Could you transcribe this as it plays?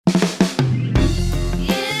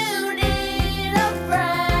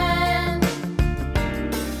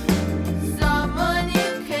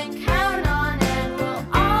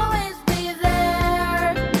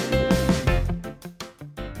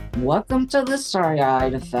Welcome to the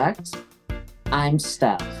Starry-Eyed Effect. I'm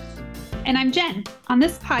Steph. And I'm Jen. On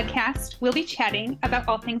this podcast, we'll be chatting about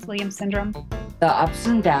all things Williams syndrome. The ups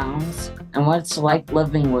and downs, and what it's like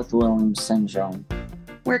living with Williams syndrome.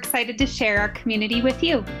 We're excited to share our community with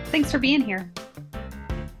you. Thanks for being here.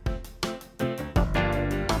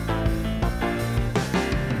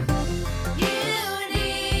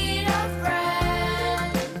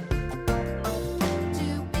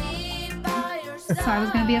 So I was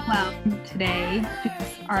going to be alone today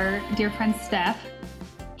because our dear friend Steph,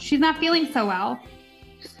 she's not feeling so well.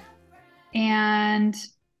 And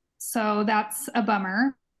so that's a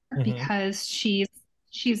bummer because she's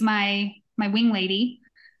my wing lady,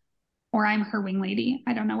 or I'm her wing lady.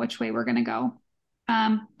 I don't know which way we're going to go.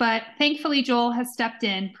 But thankfully Joel has stepped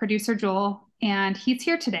in, producer Joel, and he's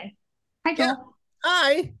here today. Hi, Joel.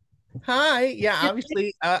 Yeah. Hi. Yeah,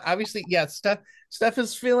 obviously, yeah, Steph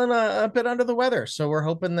is feeling a bit under the weather, so we're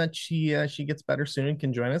hoping that she gets better soon and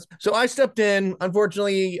can join us. So I stepped in.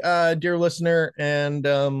 Unfortunately, dear listener and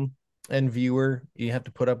viewer, you have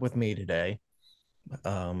to put up with me today.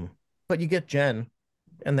 But you get Jen,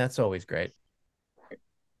 and that's always great.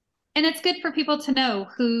 And it's good for people to know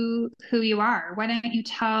who you are. Why don't you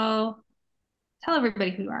tell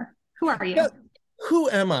everybody who you are? Who are you?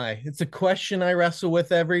 Who am I? It's a question I wrestle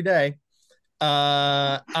with every day.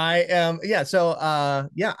 I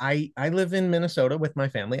live in Minnesota with my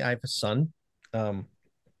family. I have a son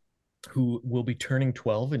who will be turning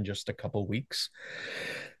 12 in just a couple weeks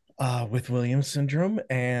with Williams syndrome.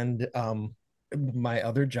 And my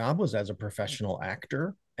other job was as a professional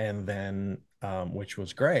actor, and then which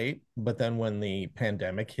was great. But then when the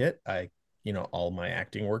pandemic hit, all my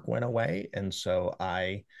acting work went away. And so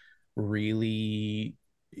I really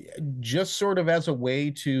just sort of as a way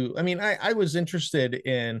to, I was interested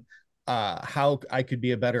in how I could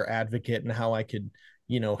be a better advocate and how I could,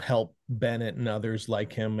 help Bennett and others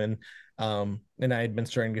like him. And I had been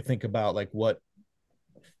starting to think about like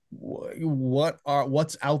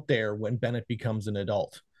what's out there when Bennett becomes an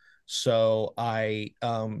adult. So I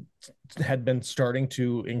had been starting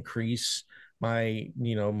to increase my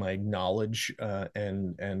knowledge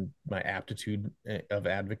and my aptitude of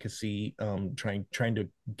advocacy, trying to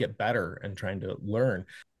get better and trying to learn.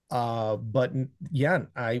 But yeah,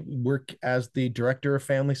 I work as the director of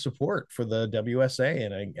family support for the WSA,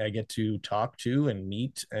 and I get to talk to and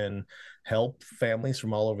meet and help families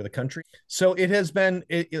from all over the country. So it has been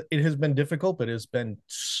difficult, but it has been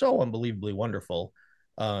so unbelievably wonderful,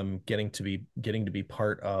 getting to be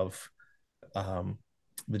part of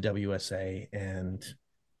the WSA and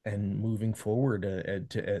moving forward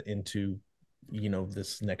into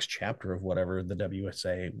this next chapter of whatever the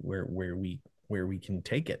WSA where we can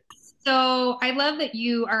take it. So I love that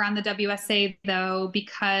you are on the WSA though,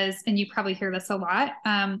 because, and you probably hear this a lot,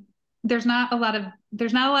 there's not a lot of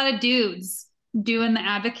dudes doing the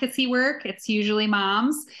advocacy work. It's usually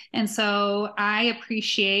moms. And so I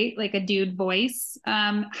appreciate like a dude voice.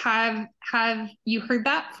 Have you heard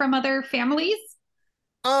that from other families?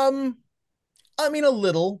 A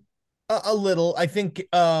little. I think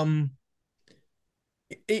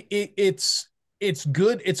it's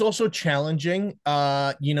good. It's also challenging.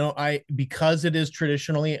 Because it is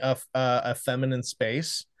traditionally a feminine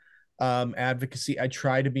space, advocacy. I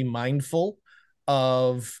try to be mindful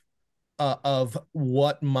of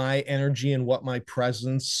what my energy and what my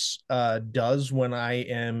presence does when I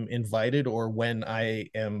am invited, or when I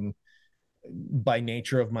am, by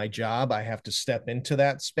nature of my job, I have to step into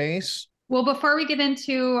that space. Well, before we get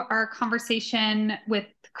into our conversation with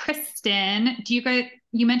Kristen,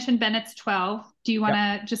 you mentioned Bennett's 12. Do you want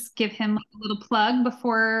to just give him a little plug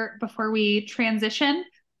before we transition?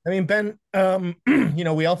 Ben,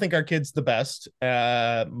 we all think our kid's the best.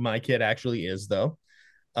 My kid actually is, though.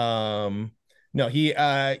 No,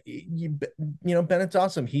 Bennett's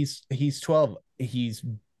awesome. He's 12. He's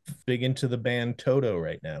big into the band Toto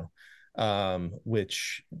right now,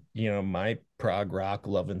 which, my prog rock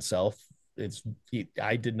love and self,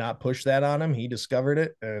 I did not push that on him. He discovered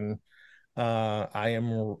it, and I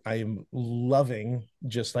am loving,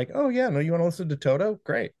 just like, oh yeah, no, you want to listen to Toto?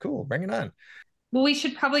 Great, cool, bring it on. Well, we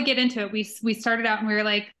should probably get into it. We started out and we were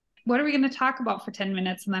like, what are we going to talk about for 10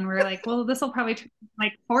 minutes? And then we were like, well, this will probably take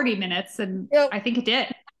like 40 minutes. And yep. I think it did.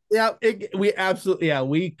 Yeah, we absolutely, yeah,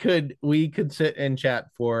 we could sit and chat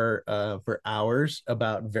for hours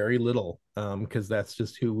about very little, because that's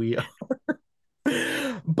just who we are.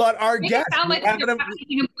 But our guest, we have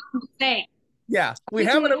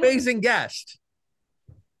an amazing guest.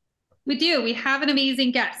 We do. We have an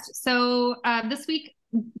amazing guest. So this week,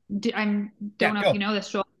 I don't know if you know this,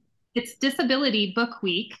 Joel. it's Disability Book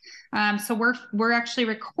Week. So we're actually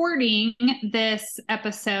recording this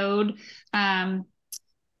episode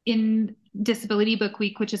in Disability Book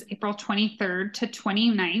Week, which is April 23rd to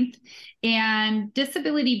 29th. And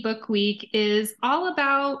Disability Book Week is all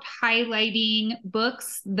about highlighting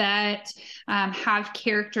books that have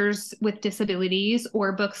characters with disabilities,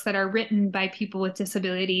 or books that are written by people with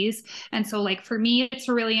disabilities. And so, like, for me, it's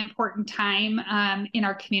a really important time in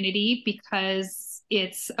our community, because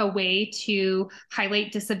it's a way to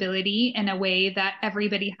highlight disability in a way that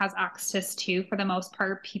everybody has access to. For the most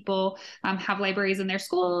part, people have libraries in their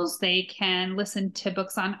schools. They can listen to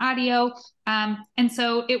books on audio. And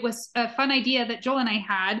so it was a fun idea that Joel and I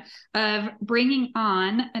had of bringing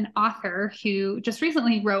on an author who just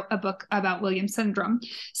recently wrote a book about Williams syndrome.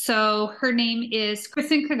 So her name is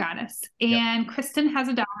Kristen Cagadas, and Kristen has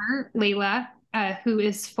a daughter, Layla, who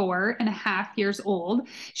is 4.5 years old.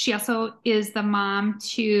 She also is the mom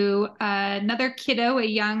to another kiddo, a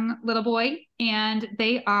young little boy. And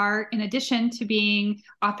they are, in addition to being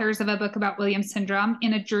authors of a book about Williams syndrome,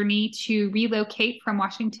 in a journey to relocate from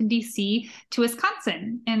Washington, D.C. to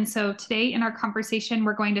Wisconsin. And so today in our conversation,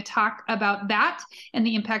 we're going to talk about that and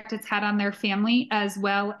the impact it's had on their family, as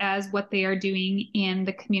well as what they are doing in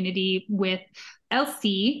the community with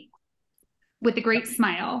Elsie with a Great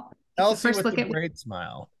Smile. Elsie with the Great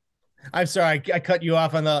Smile. I'm sorry, I cut you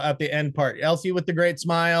off at the end part. Elsie with the Great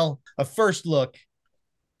Smile, a first look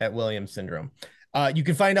at Williams syndrome. You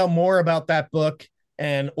can find out more about that book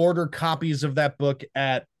and order copies of that book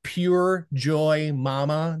at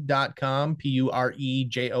purejoymama.com,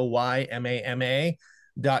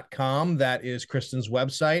 purejoymama.com. That is Kristen's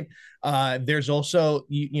website. There's also,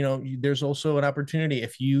 there's also an opportunity,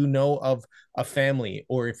 if you know of a family,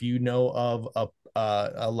 or if you know of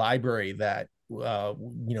a library that that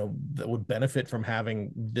would benefit from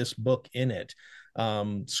having this book in it,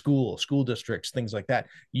 school districts, things like that,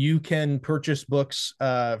 you can purchase books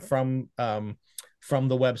from the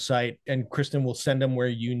website, and Kristen will send them where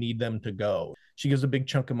you need them to go. She gives a big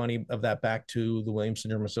chunk of money of that back to the Williams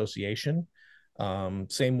Syndrome Association.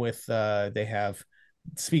 Same with they have,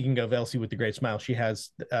 speaking of Elsie with the Great Smile, she has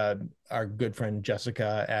our good friend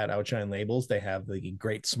Jessica at Outshine Labels. They have the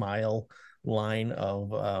Great Smile line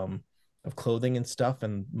of clothing and stuff,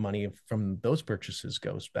 and money from those purchases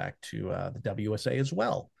goes back to the WSA as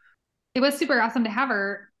well. It was super awesome to have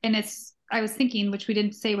her. And I was thinking, which we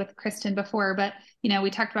didn't say with Kristen before, but we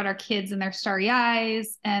talked about our kids and their starry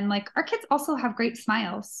eyes, and like, our kids also have great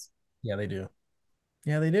smiles. Yeah, they do.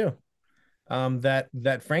 That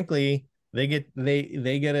frankly,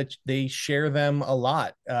 they share them a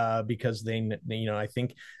lot, because they I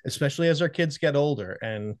think, especially as our kids get older,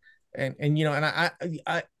 and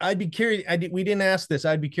I'd be curious. We didn't ask this.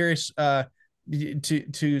 I'd be curious to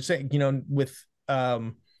say, with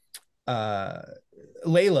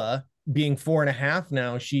Layla being 4.5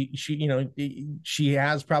 now, she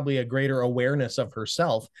has probably a greater awareness of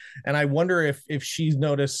herself, and I wonder if she's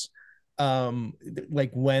noticed,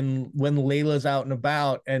 like when Layla's out and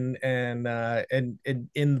about and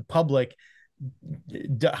in public,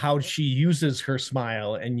 how she uses her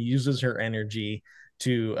smile and uses her energy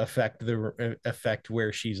to affect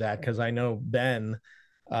where she's at. Because I know Ben,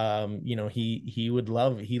 he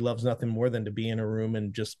loves nothing more than to be in a room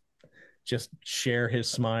and just share his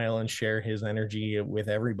smile and share his energy with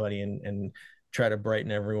everybody, and try to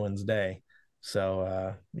brighten everyone's day.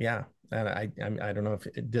 So yeah, and I don't know if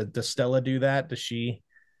does Stella do that? Does she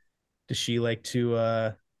like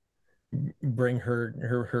to bring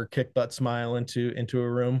her kick butt smile into a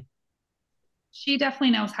room? She definitely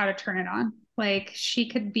knows how to turn it on. Like, she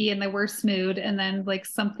could be in the worst mood, and then like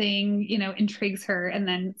something, intrigues her, and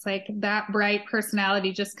then it's like that bright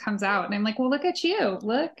personality just comes out. And I'm like, well, look at you.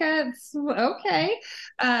 Okay.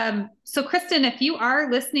 So Kristen, if you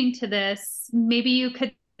are listening to this, maybe you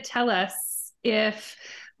could tell us if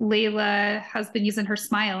Layla has been using her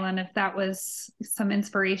smile, and if that was some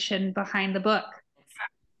inspiration behind the book.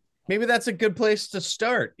 Maybe that's a good place to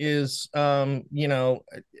start. Is I've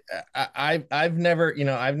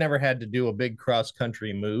never had to do a big cross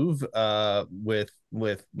country move with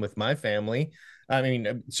my family. I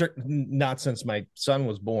mean, certainly not since my son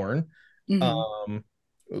was born. Mm-hmm.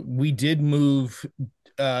 We did move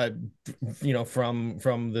from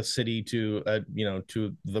the city to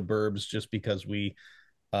to the burbs, just because we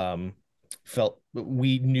felt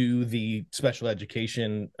we knew the special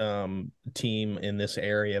education team in this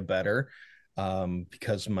area better,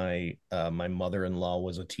 because my mother-in-law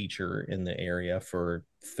was a teacher in the area for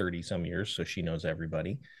 30 some years, so she knows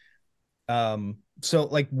everybody. So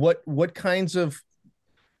like what kinds of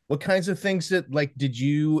what kinds of things that like did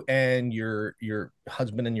you and your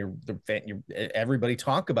husband and your everybody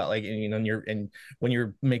talk about, like, you know, and when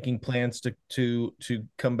you're making plans to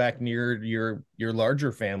come back near your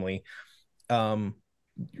larger family? um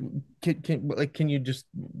can you just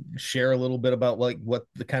share a little bit about like what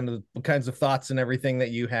kinds of thoughts and everything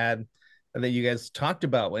that you had, that you guys talked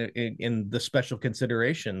about in the special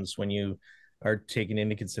considerations when you are taking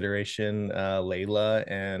into consideration Layla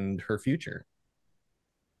and her future?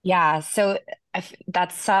 Yeah, so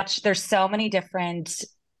there's so many different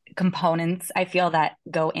components I feel that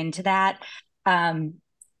go into that. Um,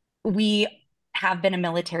 we have been a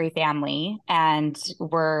military family and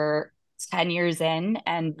we're 10 years in,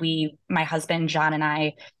 and my husband, John, and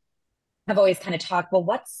I have always kind of talked, well,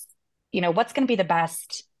 what's going to be the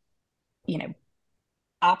best, you know,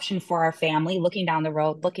 option for our family, looking down the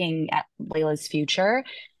road, looking at Layla's future.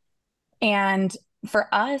 And for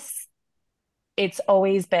us, we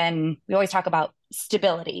always talk about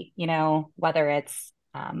stability, whether it's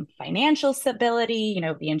financial stability,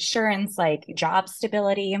 the insurance, like job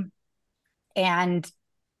stability. And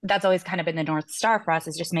that's always kind of been the North Star for us,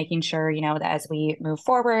 is just making sure, that as we move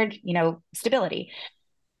forward, stability.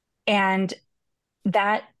 And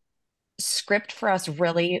that script for us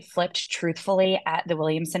really flipped truthfully at the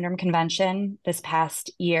Williams Syndrome Convention this past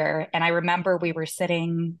year. And I remember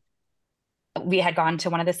we had gone to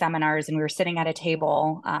one of the seminars and we were sitting at a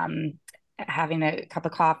table, having a cup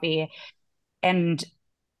of coffee. And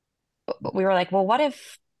we were like, well, what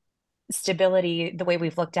if stability, the way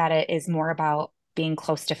we've looked at it, is more about being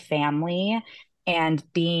close to family and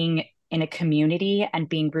being in a community and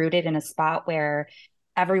being rooted in a spot where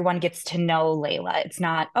everyone gets to know Layla. It's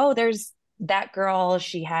not, oh, there's that girl,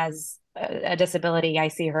 she has a disability, I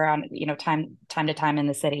see her on, time to time in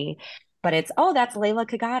the city. But it's, oh, that's Layla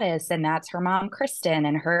Cagadas, and that's her mom, Kristen,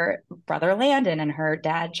 and her brother, Landon, and her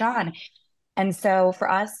dad, John. And so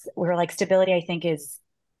for us, we were like, stability, I think,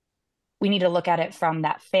 we need to look at it from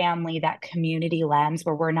that family, that community lens,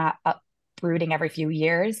 where we're not uprooting every few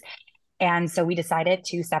years. And so we decided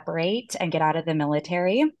to separate and get out of the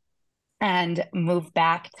military and move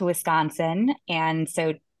back to Wisconsin. And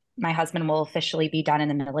so my husband will officially be done in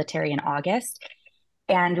the military in August.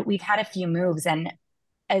 And we've had a few moves. And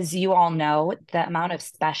as you all know, the amount of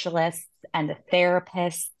specialists and the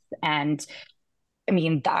therapists and, I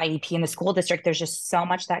mean, the IEP in the school district, there's just so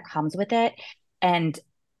much that comes with it. And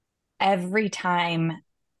every time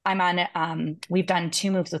we've done 2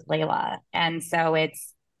 moves with Layla. And so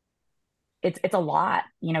it's a lot,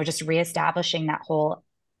 just reestablishing that whole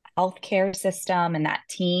healthcare system and that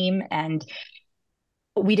team. And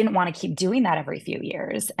we didn't want to keep doing that every few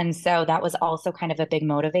years. And so that was also kind of a big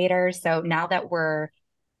motivator. So now that we're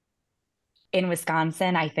in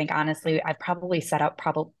Wisconsin, I think honestly, I've probably set up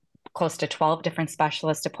close to 12 different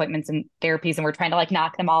specialist appointments and therapies, and we're trying to like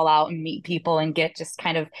knock them all out and meet people and get just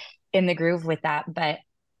kind of in the groove with that. But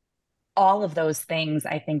all of those things,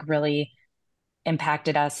 I think, really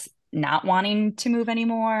impacted us not wanting to move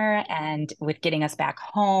anymore and with getting us back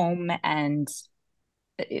home. And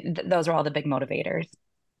those are all the big motivators.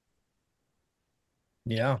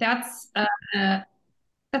 Yeah.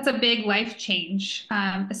 That's a big life change.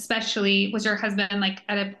 Especially, was your husband like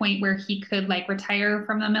at a point where he could like retire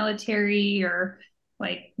from the military or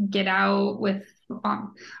like get out with,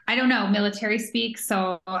 I don't know, military speak.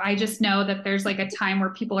 So I just know that there's like a time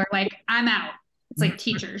where people are like, I'm out. It's like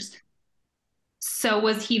teachers. So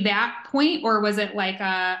was he that point, or was it like,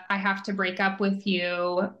 I have to break up with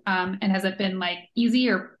you? And has it been like easy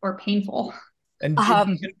or painful? And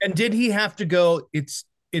did he have to go, it's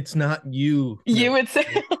not you. You would say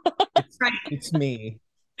it's me.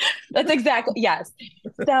 That's exactly, yes.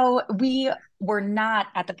 So we were not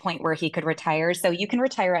at the point where he could retire. So you can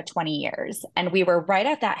retire at 20 years. And we were right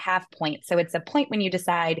at that half point. So it's a point when you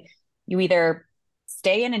decide you either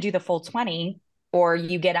stay in and do the full 20 or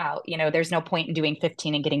you get out. There's no point in doing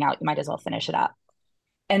 15 and getting out. You might as well finish it up.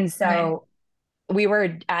 And so we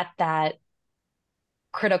were at that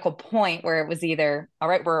critical point where it was either, all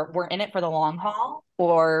right, we're in it for the long haul,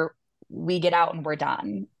 or we get out and we're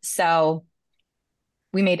done. So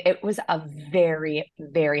it was a very,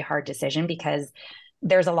 very hard decision, because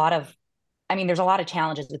there's a lot of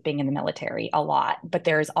challenges with being in the military, a lot, but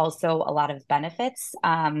there's also a lot of benefits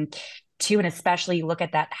too. And especially look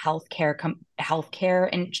at that healthcare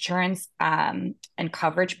insurance and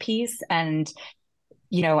coverage piece. And,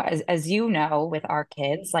 as you know, with our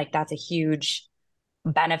kids, like that's a huge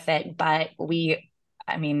benefit. But the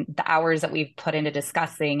hours that we've put into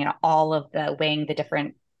discussing and all of the weighing the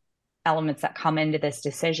different elements that come into this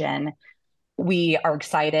decision, we are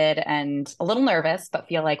excited and a little nervous, but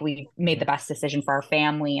feel like we've made the best decision for our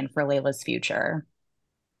family and for Layla's future.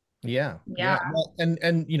 Yeah. Yeah. Well,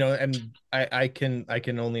 and you know, and I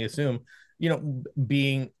can only assume, you know,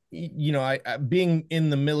 being, you know, being in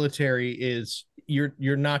the military is,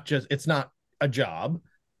 you're not just, it's not a job.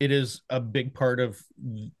 It is a big part of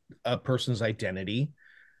a person's identity.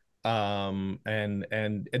 And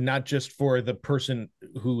not just for the person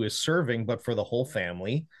who is serving, but for the whole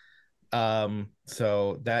family.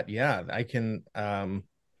 So that, yeah, I can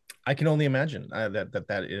only imagine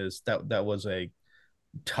that was a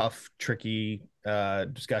tough, tricky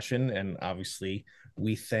discussion, and obviously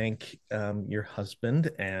we thank your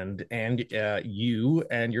husband and you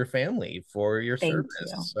and your family for your Thank service.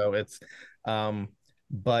 you. So it's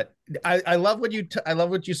but I love what I love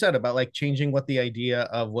what you said about like changing what the idea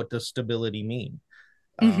of what does stability mean.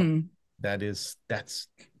 Mm-hmm. That's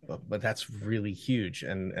but that's really huge,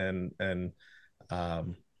 and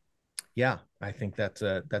yeah, I think that's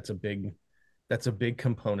a big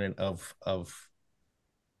component of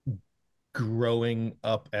growing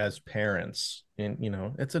up as parents. And you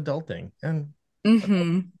know, it's adulting, and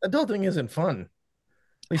Mm-hmm. adulting isn't fun.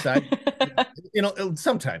 At least I, you know,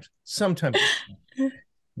 sometimes,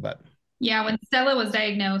 but Yeah, when Stella was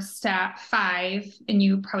diagnosed at 5, and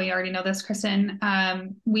you probably already know this, Kristen,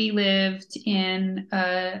 we lived in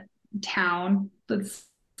a town that's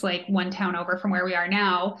like one town over from where we are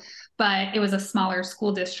now, but it was a smaller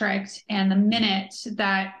school district. And the minute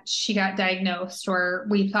that she got diagnosed, or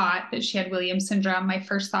we thought that she had Williams syndrome, my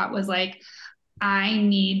first thought was like, I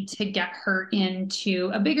need to get her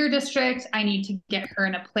into a bigger district. I need to get her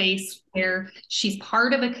in a place where she's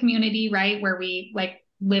part of a community, right? Where we like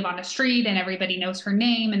live on a street and everybody knows her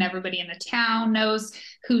name and everybody in the town knows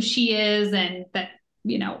who she is, and that,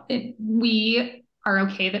 you know, we are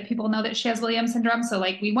okay that people know that she has Williams syndrome. So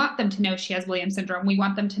like, we want them to know she has Williams syndrome. We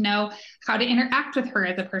want them to know how to interact with her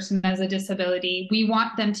as a person as a disability. We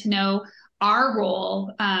want them to know our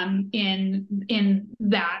role in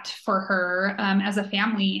that for her as a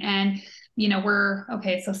family. And you know, we're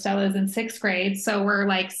okay. So Stella's in 6th grade, so we're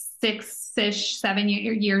like 6-ish, 7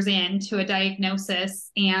 years into a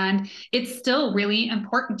diagnosis, and it's still really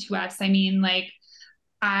important to us. I mean, like,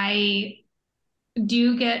 I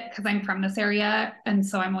do get, because I'm from this area, and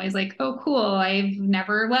so I'm always like, oh, cool, I've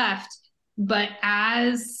never left. But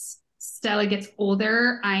as Stella gets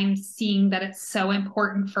older, I'm seeing that it's so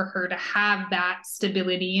important for her to have that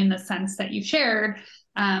stability in the sense that you shared.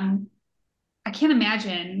 I can't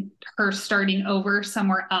imagine her starting over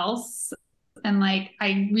somewhere else. And like,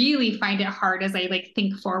 I really find it hard as I like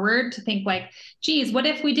think forward to think like, geez, what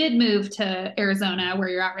if we did move to Arizona where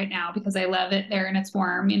you're at right now? Because I love it there and it's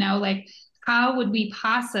warm, you know, like, how would we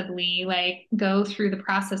possibly like go through the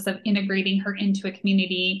process of integrating her into a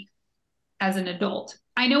community as an adult?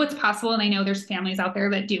 I know it's possible, and I know there's families out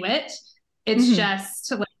there that do it. It's Mm-hmm.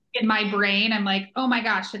 just like in my brain, I'm like, oh my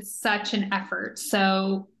gosh, it's such an effort.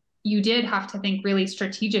 So you did have to think really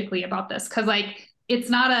strategically about this, because like,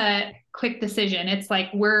 it's not a quick decision. It's like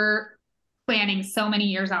we're planning so many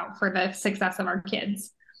years out for the success of our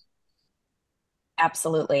kids.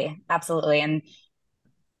 Absolutely. Absolutely. And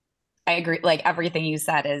I agree. Like everything you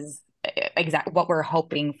said is exactly what we're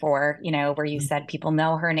hoping for, you know, where you said people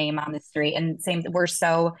know her name on the street, and same, we're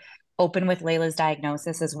so open with Layla's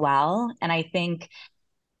diagnosis as well. And I think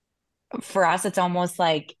for us, it's almost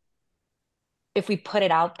like if we put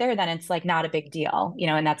it out there, then it's like not a big deal, you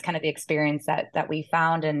know, and that's kind of the experience that we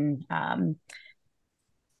found. And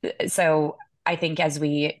so I think as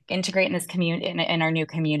we integrate in this community, in our new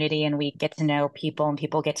community, and we get to know people and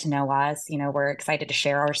people get to know us, you know, we're excited to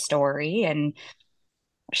share our story and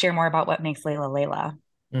share more about what makes Layla Layla.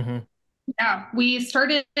 mm-hmm. Yeah, we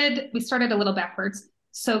started a little backwards.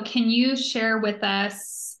 So can you share with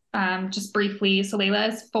us just briefly? So Layla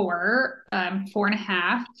is 4,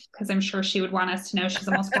 4.5, because I'm sure she would want us to know she's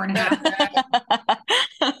almost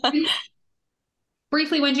 4.5.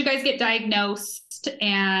 Briefly, when did you guys get diagnosed?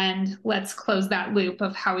 And let's close that loop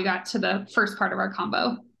of how we got to the first part of our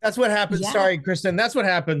combo. That's what happens. Yeah. Sorry, Kristen. That's what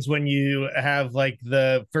happens when you have like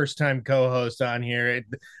the first time co-host on here.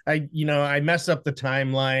 I mess up the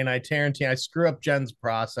timeline. I screw up Jen's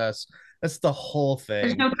process. That's the whole thing.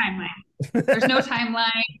 There's no timeline. There's no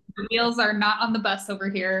timeline. The wheels are not on the bus over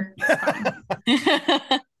here.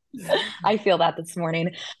 I feel that this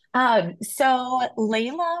morning. So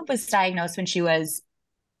Layla was diagnosed when she was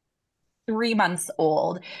 3 months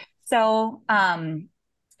old. So I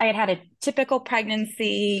had a typical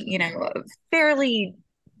pregnancy, you know, fairly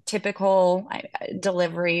typical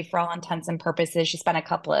delivery for all intents and purposes. She spent a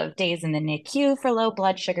couple of days in the NICU for low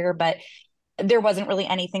blood sugar, but there wasn't really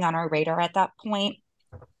anything on our radar at that point.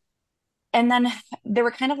 And then there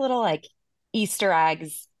were kind of little like Easter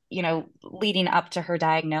eggs, leading up to her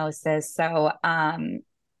diagnosis. So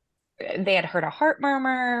they had heard a heart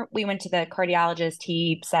murmur. We went to the cardiologist.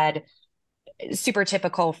 He said, super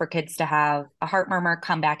typical for kids to have a heart murmur,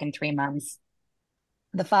 come back in 3 months.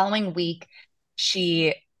 The following week,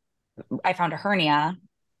 I found a hernia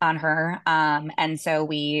on her. And so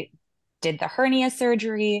we did the hernia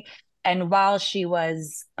surgery. And while she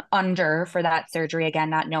was under for that surgery, again,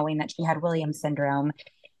 not knowing that she had Williams syndrome,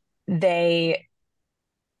 they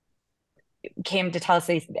came to tell us,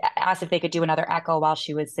 they asked if they could do another echo while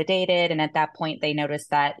she was sedated. And at that point, they noticed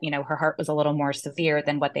that, her heart was a little more severe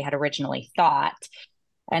than what they had originally thought.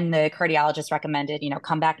 And the cardiologist recommended,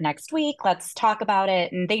 come back next week. Let's talk about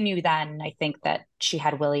it. And they knew then, I think, that she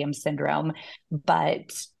had Williams syndrome,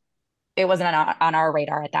 but it wasn't on our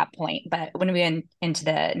radar at that point. But when we went into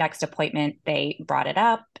the next appointment, they brought it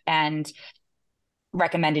up and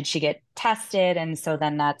recommended she get tested. And so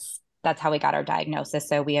then that's how we got our diagnosis.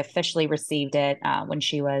 So we officially received it when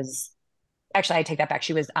she was, actually, I take that back.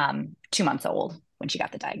 She was 2 months old when she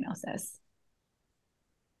got the diagnosis.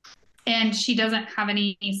 And she doesn't have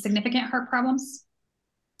any significant heart problems?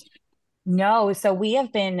 No. So we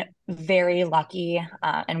have been very lucky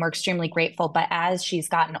and we're extremely grateful. But as she's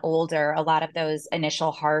gotten older, a lot of those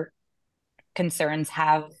initial heart concerns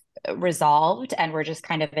have resolved, and we're just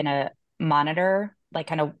kind of in a monitor, like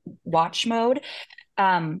kind of watch mode.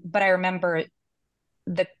 But I remember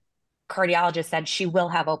the cardiologist said she will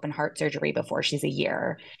have open heart surgery before she's a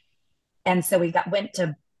year. And so we got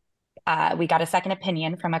a second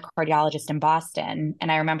opinion from a cardiologist in Boston.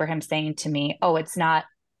 And I remember him saying to me, "Oh, it's not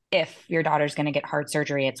if your daughter's going to get heart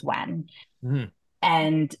surgery, it's when."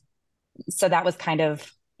 And so that was kind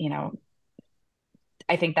of,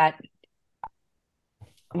 I think that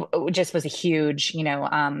just was a huge,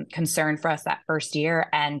 concern for us that first year.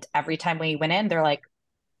 And every time we went in, they're like,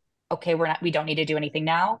 "Okay, we don't need to do anything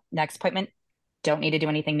now. Next appointment, don't need to do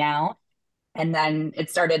anything now." And then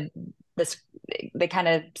they kind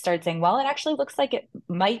of started saying, "Well, it actually looks like it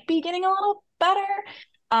might be getting a little better."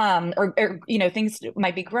 Or things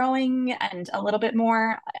might be growing and a little bit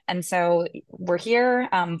more. And so we're here,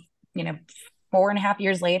 4.5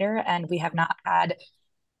 years later, and we have not had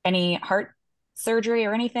any heart surgery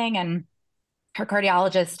or anything. And her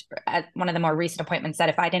cardiologist at one of the more recent appointments said,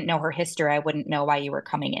 "If I didn't know her history, I wouldn't know why you were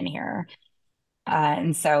coming in here."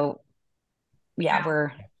 And so, yeah,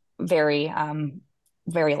 we're very,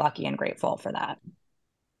 very lucky and grateful for that.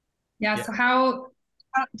 Yeah. So how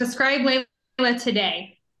describe Layla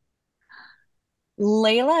today?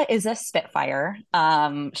 Layla is a Spitfire.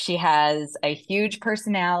 She has a huge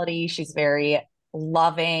personality. She's very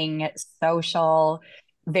loving, social,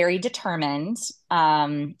 very determined.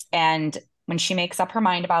 And when she makes up her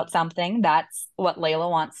mind about something, that's what Layla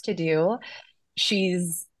wants to do.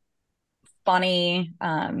 She's funny,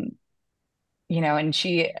 and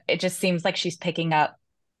it just seems like she's picking up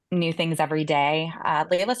new things every day.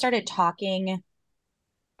 Layla started talking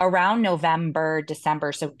around November,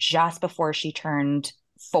 December, so just before she turned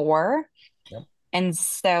 4. Yep. And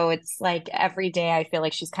so it's like every day I feel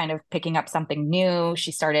like she's kind of picking up something new.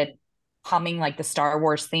 She started humming like the Star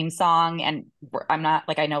Wars theme song, and I'm not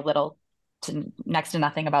like, I know little to next to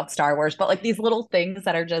nothing about Star Wars, but like these little things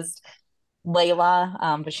that are just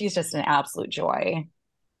Layla. But she's just an absolute joy.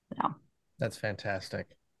 That's fantastic.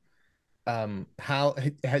 How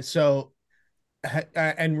so?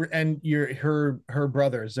 And her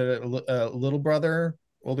brother, is it a little brother,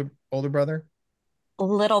 older brother?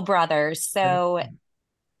 Little brother. So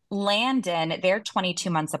Landon, they're 22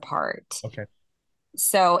 months apart. Okay.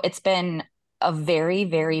 So it's been a very,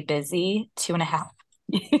 very busy 2.5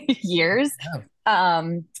 years.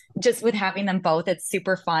 Just with having them both, it's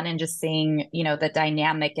super fun, and just seeing, the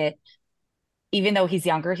dynamic. Even though he's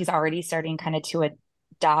younger, he's already starting kind of to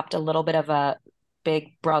adopt a little bit of a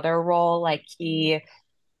big brother role. Like he,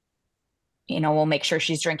 will make sure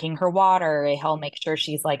she's drinking her water. He'll make sure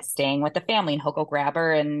she's like staying with the family, and he'll go grab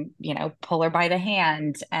her and, pull her by the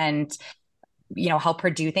hand and, help her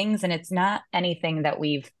do things. And it's not anything that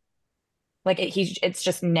we've it's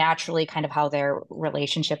just naturally kind of how their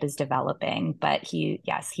relationship is developing. But he's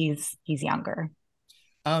younger.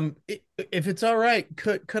 If it's all right,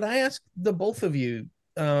 could I ask the both of you,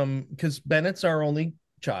 because Bennett's our only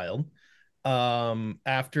child,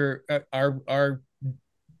 after our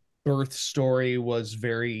birth story was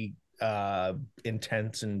very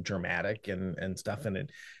intense and dramatic and stuff, and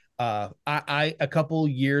it I a couple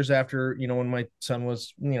years after, when my son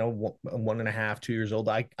was 1.5, 2 years old,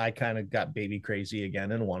 I kind of got baby crazy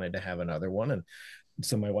again and wanted to have another one. And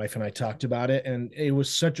so my wife and I talked about it, and it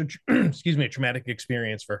was such a excuse me, a traumatic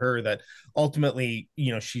experience for her that ultimately,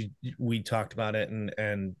 we talked about it,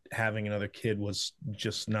 and having another kid was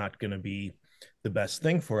just not going to be the best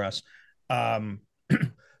thing for us.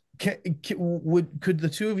 Could the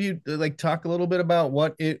two of you like talk a little bit about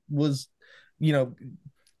what it was, you know,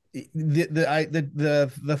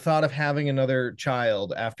 the thought of having another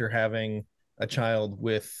child after having a child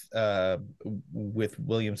with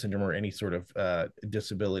Williams syndrome or any sort of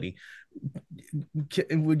disability?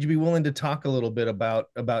 Would you be willing to talk a little bit about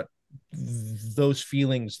those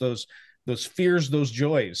feelings, those fears, those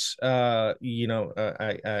joys? I'd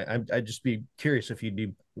just be curious if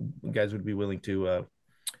you guys would be willing to, if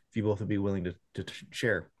you both would be willing to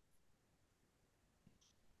share.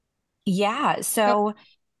 Yeah. So,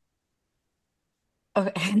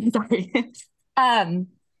 okay, sorry.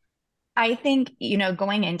 I think,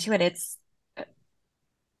 going into it,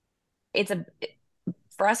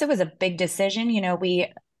 for us, it was a big decision.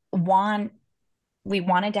 We wanted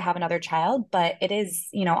to have another child, but it is,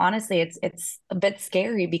 honestly, it's a bit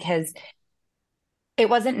scary because it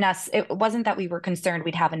wasn't that we were concerned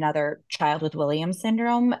we'd have another child with Williams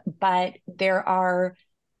syndrome, but there are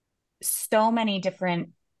so many different,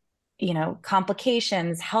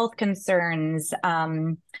 complications, health concerns,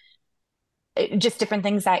 just different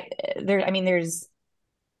things that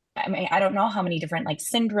I don't know how many different like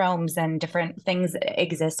syndromes and different things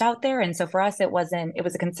exist out there. And so for us, it was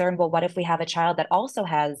a concern. Well, what if we have a child that also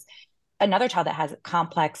has another child that has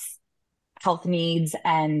complex health needs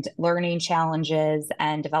and learning challenges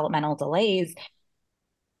and developmental delays?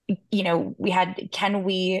 Can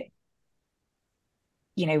we,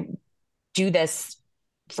 do this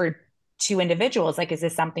for two individuals? Like, is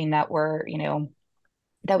this something that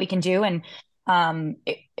that we can do? And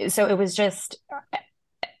so it was just,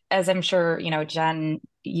 as I'm sure, Jen,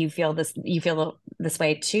 you feel this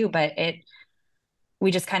way too, but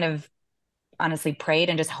we just kind of honestly prayed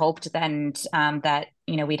and just hoped then that,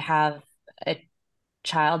 we'd have a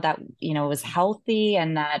child that, was healthy,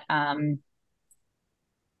 and that,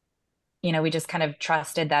 we just kind of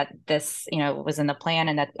trusted that this, was in the plan,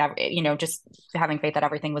 and that, just having faith that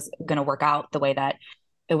everything was going to work out the way that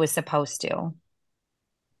it was supposed to.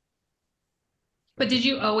 But did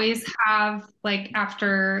you always have, like,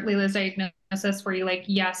 after Layla's diagnosis, were you like,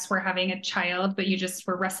 yes, we're having a child, but you just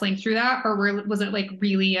were wrestling through that? Or was it like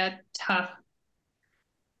really a tough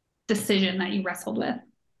decision that you wrestled with?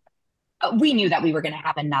 We knew that we were going to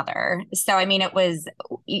have another. So, I mean,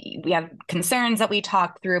 we have concerns that we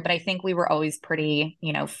talked through, but I think we were always pretty,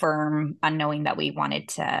 firm on knowing that we wanted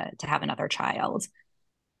to have another child.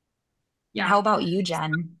 Yeah. How about you,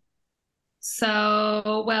 Jen?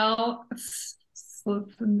 So, well,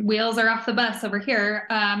 wheels are off the bus over here.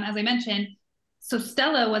 As I mentioned, so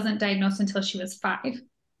Stella wasn't diagnosed until she was 5.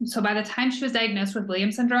 So by the time she was diagnosed with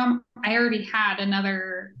Williams syndrome, I already had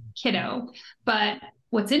another kiddo. But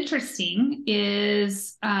what's interesting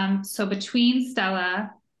is, so between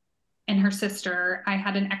Stella and her sister, I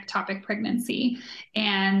had an ectopic pregnancy.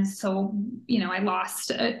 And so, I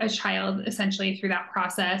lost a child essentially through that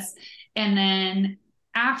process. And then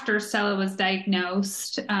after Stella was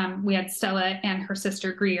diagnosed, we had Stella and her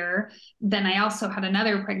sister Greer. Then I also had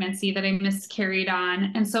another pregnancy that I miscarried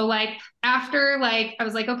on. And so after I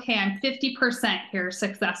was like, okay, I'm 50% here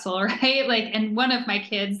successful, right? And one of my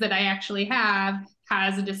kids that I actually have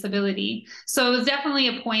has a disability. So it was definitely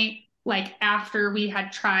a point, after we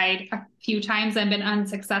had tried a few times and been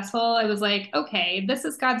unsuccessful, I was like, okay, this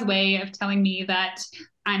is God's way of telling me that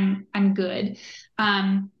I'm good.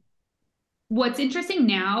 What's interesting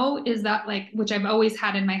now is that, which I've always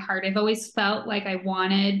had in my heart, I've always felt like I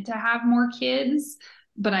wanted to have more kids,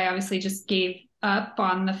 but I obviously just gave up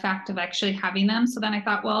on the fact of actually having them. So then I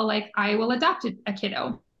thought, well, I will adopt a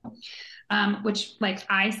kiddo, which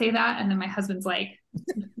I say that. And then my husband's like,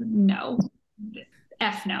 no,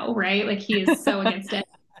 F no, right? He is so against it.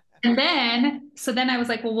 And then I was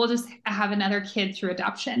like, well, we'll just have another kid through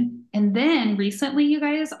adoption. And then recently, you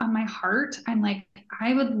guys, on my heart, I'm like,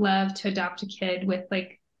 I would love to adopt a kid with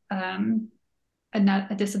a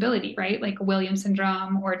disability, right? Like Williams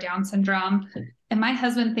syndrome or Down syndrome. And my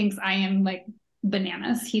husband thinks I am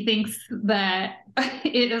bananas. He thinks that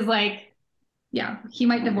it is yeah, he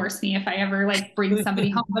might divorce me if I ever bring somebody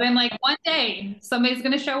home. But I'm like, one day somebody's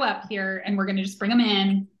going to show up here and we're going to just bring them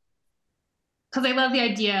in. Because I love the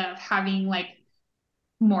idea of having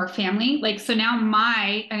more family. So now and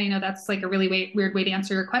I know that's a really weird way to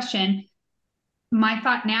answer your question. My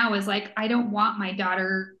thought now is I don't want my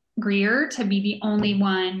daughter Greer to be the only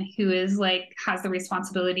one who is has the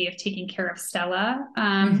responsibility of taking care of Stella,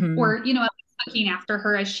 or, at least looking after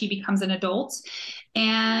her as she becomes an adult.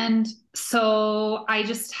 And so I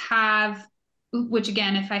just have, which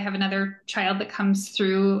again, if I have another child that comes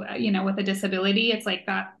through, with a disability, it's like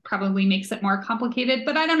that probably makes it more complicated.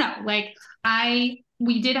 But I don't know. Like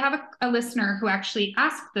we did have a listener who actually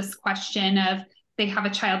asked this question of, they have a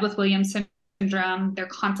child with Williams syndrome, they're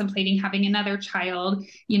contemplating having another child,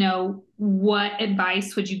 what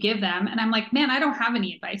advice would you give them? And I'm like, man, I don't have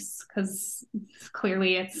any advice, because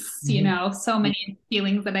clearly it's, so many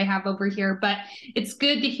feelings that I have over here. But it's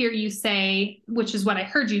good to hear you say, which is what I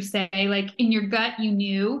heard you say, like in your gut, you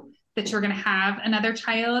knew that you're going to have another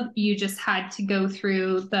child. You just had to go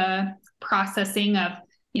through the processing of,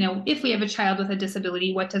 if we have a child with a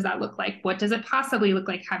disability, what does that look like? What does it possibly look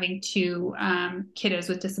like having two kiddos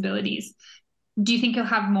with disabilities? Do you think you'll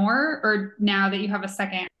have more, or now that you have a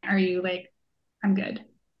second, are you like, I'm good?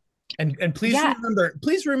 And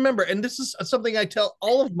please remember, and this is something I tell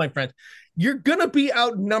all of my friends, you're gonna be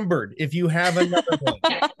outnumbered if you have another one.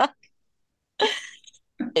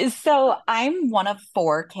 So I'm one of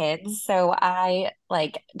 4 kids. So I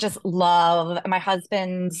just love my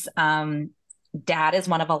husband's dad is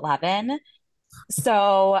one of 11.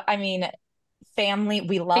 So I mean, family,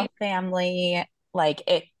 we love family.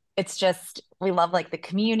 It's just, we love the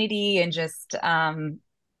community, and just I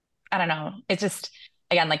don't know. It's just,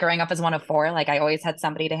 again, growing up as one of 4, I always had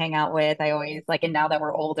somebody to hang out with. I always and now that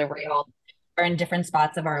we're older, we all are in different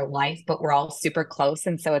spots of our life, but we're all super close.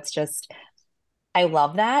 And so it's just, I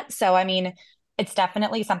love that. So, I mean, it's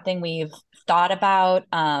definitely something we've thought about.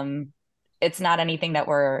 It's not anything that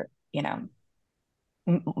we're,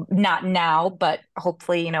 not now, but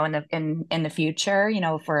hopefully, in the future,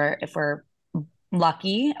 if we're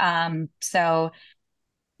lucky. So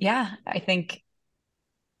yeah, I think.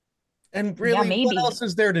 And really, maybe. What else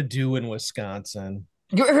is there to do in Wisconsin?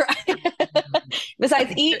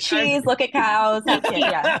 Besides eat cheese, look at cows, have kids,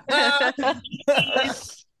 yeah.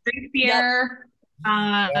 Drink beer,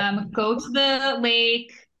 go to the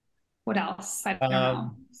lake. What else? I don't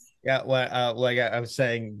know. Yeah, well, like I was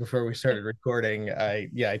saying before we started recording,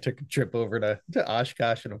 I took a trip over to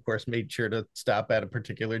Oshkosh, and of course made sure to stop at a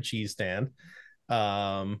particular cheese stand,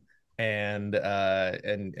 and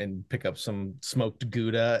pick up some smoked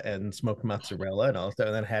Gouda and smoked mozzarella and all that,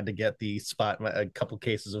 and then had to get a couple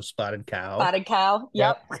cases of spotted cow. Spotted cow,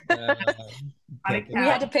 yep. We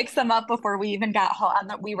had to pick some up before we even got home.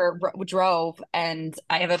 We drove, and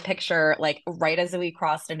I have a picture right as we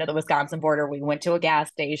crossed into the Wisconsin border. We went to a gas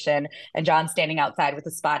station, and John's standing outside with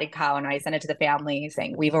a spotted cow, and I sent it to the family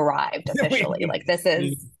saying, "We've arrived officially. This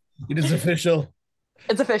is it is official."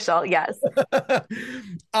 It's official, yes.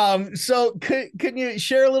 So could you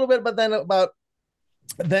share a little bit about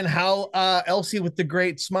how Elsie with the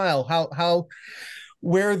Great Smile, how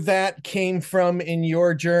where that came from in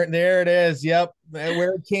your journey? There it is. Yep,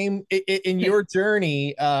 where it came in your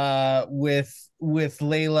journey with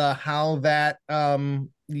Layla, how that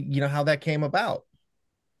how that came about.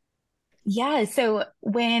 Yeah, so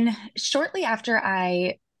shortly after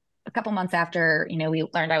a couple months after, we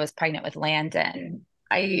learned I was pregnant with Landon,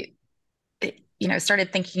 I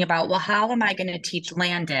started thinking about, well, how am I going to teach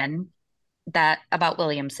Landon about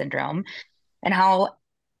Williams syndrome, and how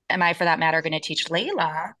am I, for that matter, going to teach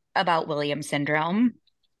Layla about Williams syndrome?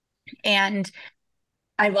 And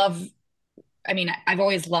I've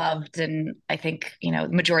always loved, and I think, the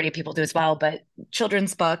majority of people do as well, but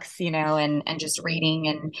children's books, and just reading.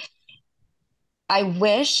 And I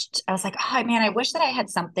was like, oh man, I wish that I had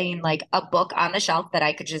something like a book on the shelf that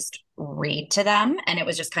I could just read to them. And it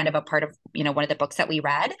was just kind of a part of, one of the books that we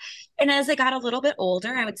read. And as I got a little bit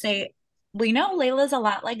older, I would say, well, Layla's a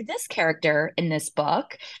lot like this character in this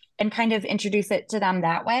book, and kind of introduce it to them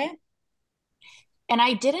that way. And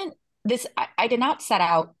I did not set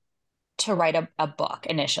out to write a book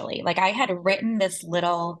initially. I had written this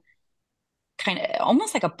little kind of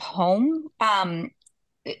almost like a poem,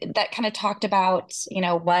 that kind of talked about, a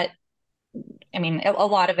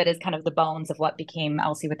lot of it is kind of the bones of what became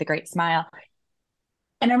Elsie with the Great Smile.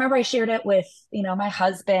 And I remember I shared it with, my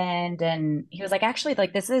husband, and he was like, actually,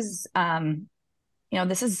 this is,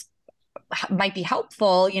 might be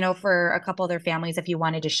helpful, for a couple of their families if you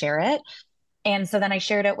wanted to share it. And so then I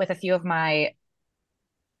shared it with a few of my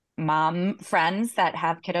mom friends that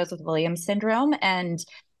have kiddos with Williams syndrome. And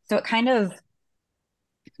so it kind of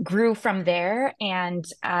grew from there. And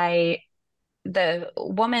the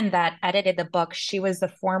woman that edited the book, she was the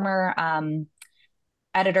former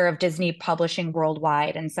editor of Disney Publishing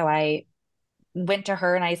Worldwide. And so I went to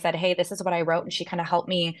her and I said, hey, this is what I wrote. And she kind of helped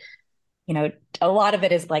me. A lot of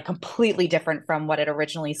it is completely different from what it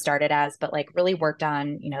originally started as, but really worked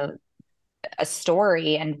on, a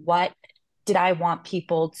story and what did I want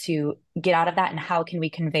people to get out of that, and how can we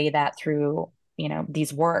convey that through,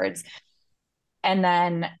 these words? And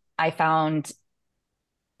then I found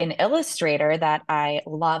an illustrator that I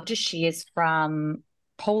loved. She is from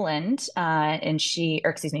Poland, and she's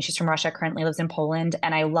from Russia, currently lives in Poland.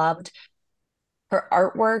 And I loved her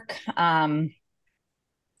artwork.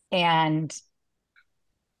 And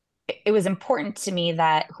it was important to me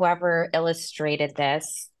that whoever illustrated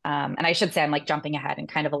this, and I should say I'm like jumping ahead and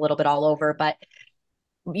kind of a little bit all over, but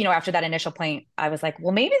after that initial point, I was like,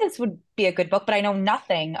 well, maybe this would be a good book, but I know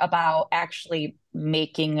nothing about actually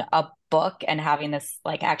making a book and having this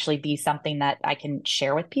like actually be something that I can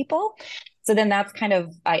share with people. So then that's kind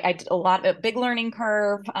of, I did a big learning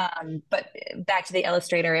curve. But back to the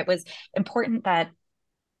illustrator, it was important that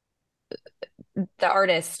the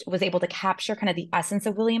artist was able to capture kind of the essence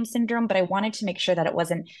of Williams syndrome, but I wanted to make sure that it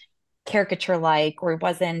wasn't caricature like, or it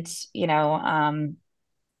wasn't,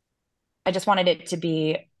 I just wanted it to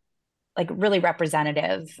be like really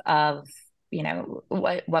representative of,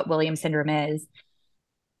 what Williams syndrome is.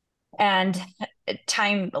 And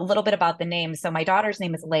time a little bit about the name. So my daughter's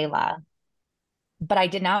name is Layla, but I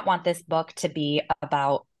did not want this book to be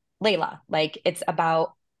about Layla. Like, it's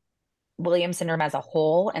about Williams syndrome as a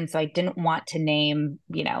whole. And so I didn't want to name,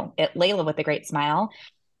 it Layla with a great smile.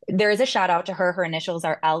 There is a shout out to her. Her initials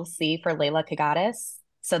are LC for Layla Cagadas.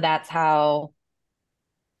 So that's how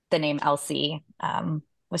the name LC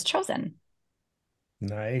was chosen.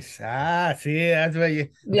 Nice. See, that's what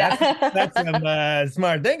Yeah. that's some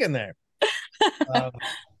smart thinking there.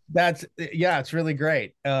 It's really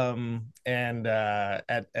great. And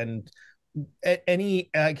any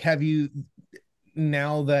have you,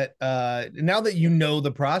 now that you know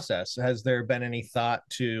the process, has there been any thought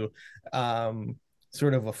to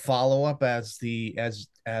sort of a follow-up as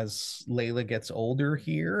Layla gets older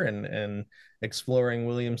here, and exploring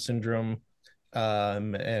Williams syndrome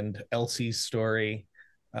and Elsie's story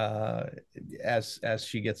as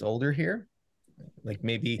she gets older here, like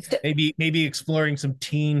maybe exploring some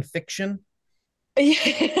teen fiction?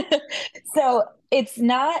 So it's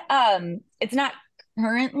not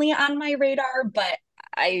currently on my radar, but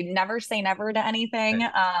I never say never to anything.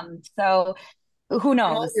 So who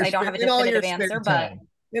knows? I don't have a definitive answer, but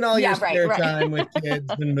in all your spare right. time with kids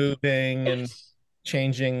and moving and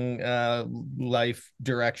changing life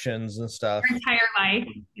directions and stuff. Your entire life.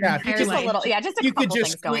 Just a couple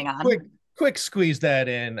things going on. Quick squeeze that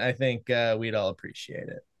in. I think we'd all appreciate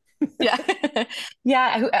it.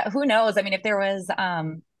 Who knows? I mean, if there was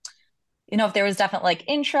definite like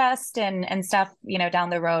interest and stuff, down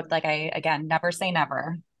the road, like again, never say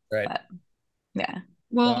never. Right. But, yeah.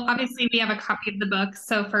 Well, obviously we have a copy of the book.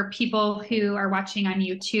 So for people who are watching on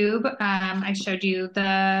YouTube, I showed you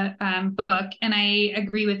the book, and I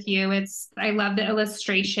agree with you. I love the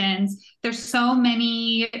illustrations. There's so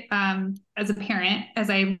many, as a parent, as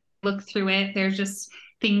I look through it, there's just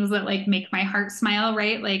things that like make my heart smile,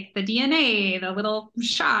 right? Like the DNA, the little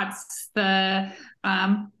shots, the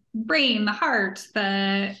brain, the heart,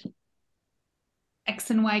 the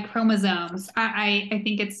X and Y chromosomes. I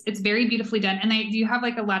think it's very beautifully done. And I do have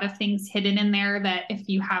like a lot of things hidden in there that if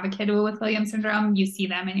you have a kid with Williams syndrome, you see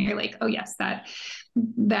them and you're like, oh yes, that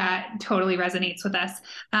totally resonates with us.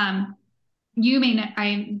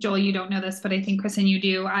 Joel, you don't know this, but I think Kristen, you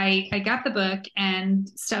do. I got the book and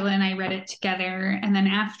Stella and I read it together. And then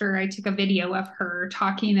after, I took a video of her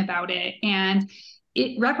talking about it, and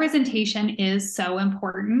representation is so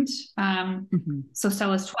important. So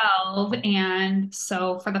Stella's 12. And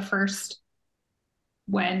so for the first,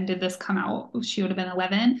 when did this come out? She would have been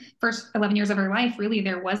 11. First 11 years of her life, really,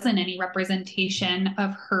 there wasn't any representation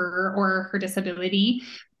of her or her disability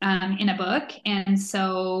in a book. And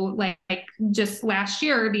so like just last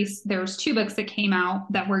year, there's 2 books that came out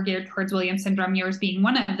that were geared towards Williams syndrome, yours being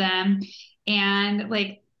one of them. And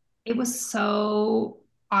like, it was so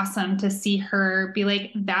awesome to see her be like,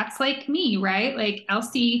 that's like me, right? Like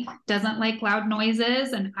Elsie doesn't like loud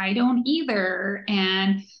noises and I don't either.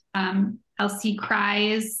 And Elsie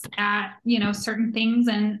cries at, certain things,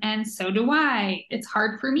 and so do I. It's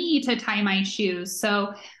hard for me to tie my shoes.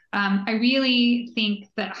 So I really think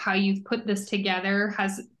that how you've put this together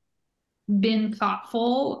has been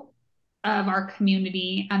thoughtful of our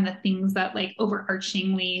community and the things that like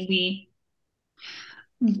overarchingly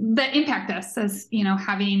that impact us as,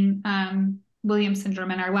 having Williams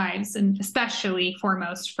syndrome in our lives, and especially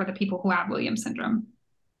foremost for the people who have Williams syndrome.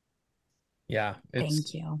 Yeah.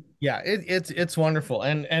 Thank you. Yeah, it's wonderful.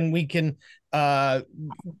 And we can See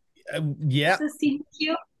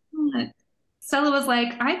you. Stella was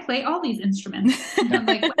like, I play all these instruments. I'm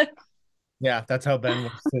like, what? Yeah, that's how Ben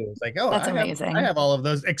was too. It's like, oh, That's amazing. I have all of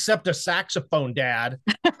those except a saxophone, Dad.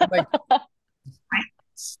 I'm like,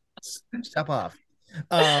 step off.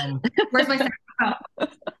 Where's my saxophone?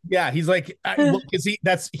 Yeah, he's like,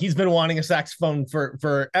 because he's been wanting a saxophone for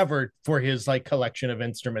forever for his like collection of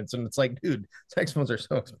instruments, and it's like, dude, saxophones are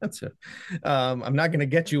so expensive. I'm not gonna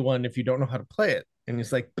get you one if you don't know how to play it. And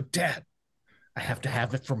he's like, but Dad, I have to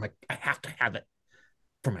have it for my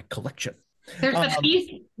collection. There's the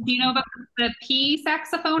P. Do you know about the P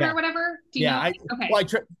saxophone or whatever? Do you know? Okay. Well,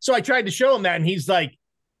 so I tried to show him that, and he's like,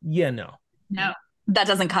 yeah, no. That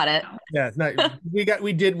doesn't cut it. Yeah, it's not.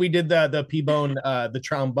 we did the P-bone, the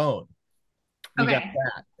trombone. We got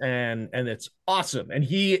that, and it's awesome. And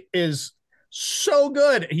he is so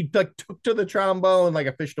good. He like took to the trombone like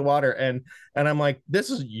a fish to water, and I'm like, this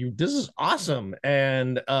is awesome.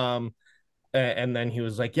 And then he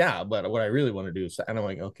was like, yeah, but what I really want to do is, and I'm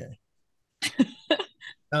like, okay.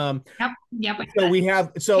 Yep. So we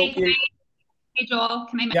have Hey, Joel,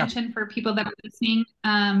 can I mention for people that are listening,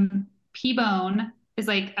 P-bone is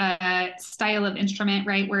like a style of instrument,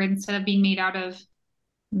 right? Where instead of being made out of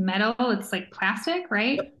metal, it's like plastic,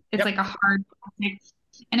 right? It's like a hard plastic.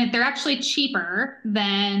 And they're actually cheaper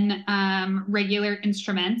than regular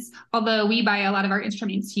instruments, although we buy a lot of our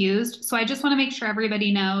instruments used. So I just want to make sure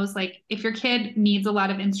everybody knows, like, if your kid needs a lot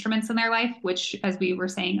of instruments in their life, which, as we were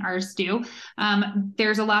saying, ours do,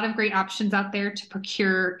 there's a lot of great options out there to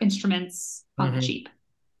procure instruments on the cheap.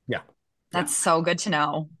 Yeah. That's so good to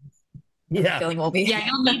know. Yeah. I feel like we'll be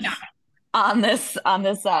you'll need that on this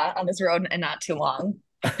road and not too long.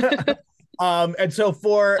 And so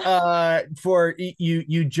for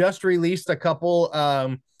you just released a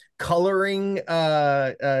couple coloring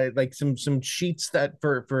like some sheets that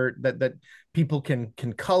for that people can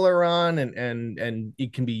color on, and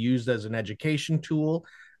it can be used as an education tool.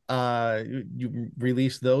 You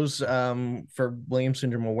released those for Williams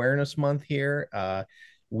Syndrome Awareness Month here.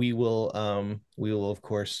 We will of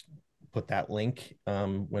course put that link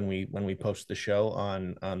when we post the show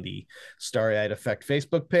on the Starry-Eyed Effect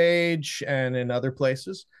Facebook page and in other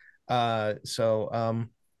places. Yeah,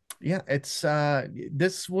 it's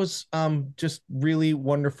this was just really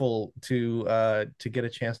wonderful to get a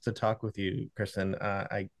chance to talk with you, Kristen.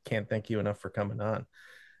 I can't thank you enough for coming on.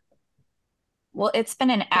 Well, it's been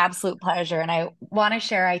an absolute pleasure. And I want to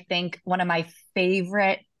share, I think, one of my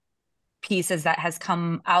favorite pieces that has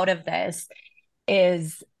come out of this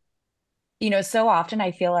is, so often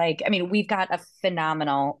I feel like, we've got a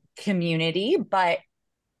phenomenal community, but,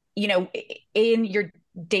 in your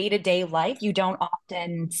day-to-day life, you don't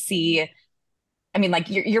often see,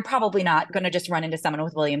 you're probably not going to just run into someone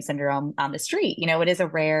with Williams syndrome on the street. It is a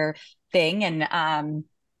rare thing. And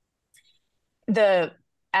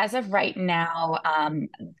as of right now,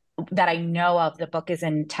 that I know of, the book is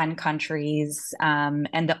in 10 countries. And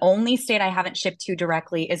the only state I haven't shipped to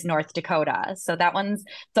directly is North Dakota. So that one's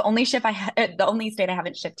the only state I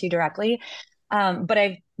haven't shipped to directly. But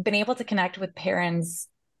I've been able to connect with parents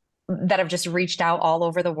that have just reached out all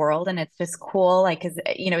over the world. And it's just cool. Like, cause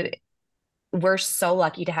we're so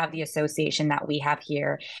lucky to have the association that we have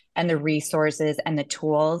here and the resources and the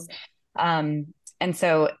tools. And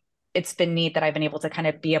so it's been neat that I've been able to kind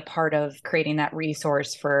of be a part of creating that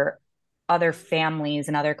resource for other families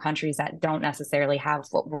in other countries that don't necessarily have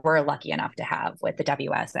what we're lucky enough to have with the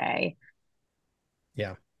WSA.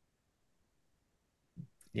 Yeah.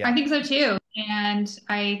 I think so too. And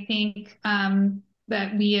I think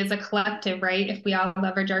that we as a collective, right, if we all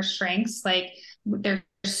leverage our strengths, like there's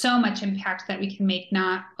so much impact that we can make,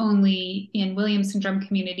 not only in Williams syndrome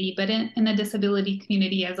community, but in the disability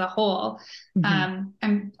community as a whole.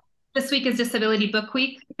 This week is Disability Book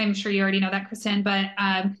Week. I'm sure you already know that, Kristen, but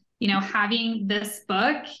having this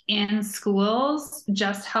book in schools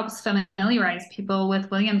just helps familiarize people with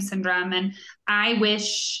Williams syndrome. And I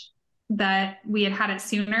wish that we had it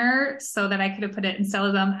sooner so that I could have put it in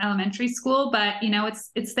Stellarville Elementary School, but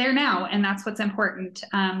it's there now. And that's what's important,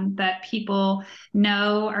 that people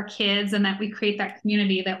know our kids and that we create that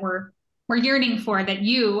community that we're yearning for, that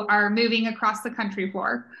you are moving across the country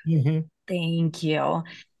for. Thank you.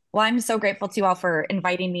 Well, I'm so grateful to you all for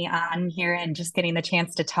inviting me on here and just getting the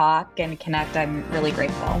chance to talk and connect. I'm really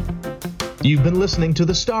grateful. You've been listening to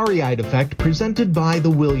The Starry-Eyed Effect, presented by the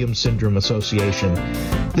Williams Syndrome Association.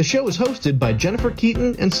 The show is hosted by Jennifer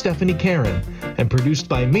Keaton and Stephanie Karen, and produced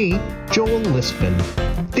by me, Joel Lispman.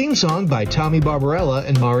 Theme song by Tommy Barbarella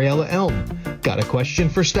and Mariella Elm. Got a question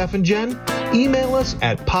for Steph and Jen? Email us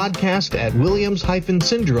at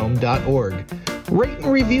podcast@williams-syndrome.org. Rate and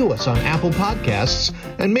review us on Apple Podcasts,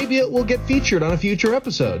 and maybe it will get featured on a future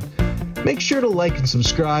episode. Make sure to like and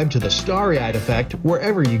subscribe to The Starry-Eyed Effect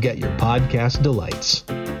wherever you get your podcast delights.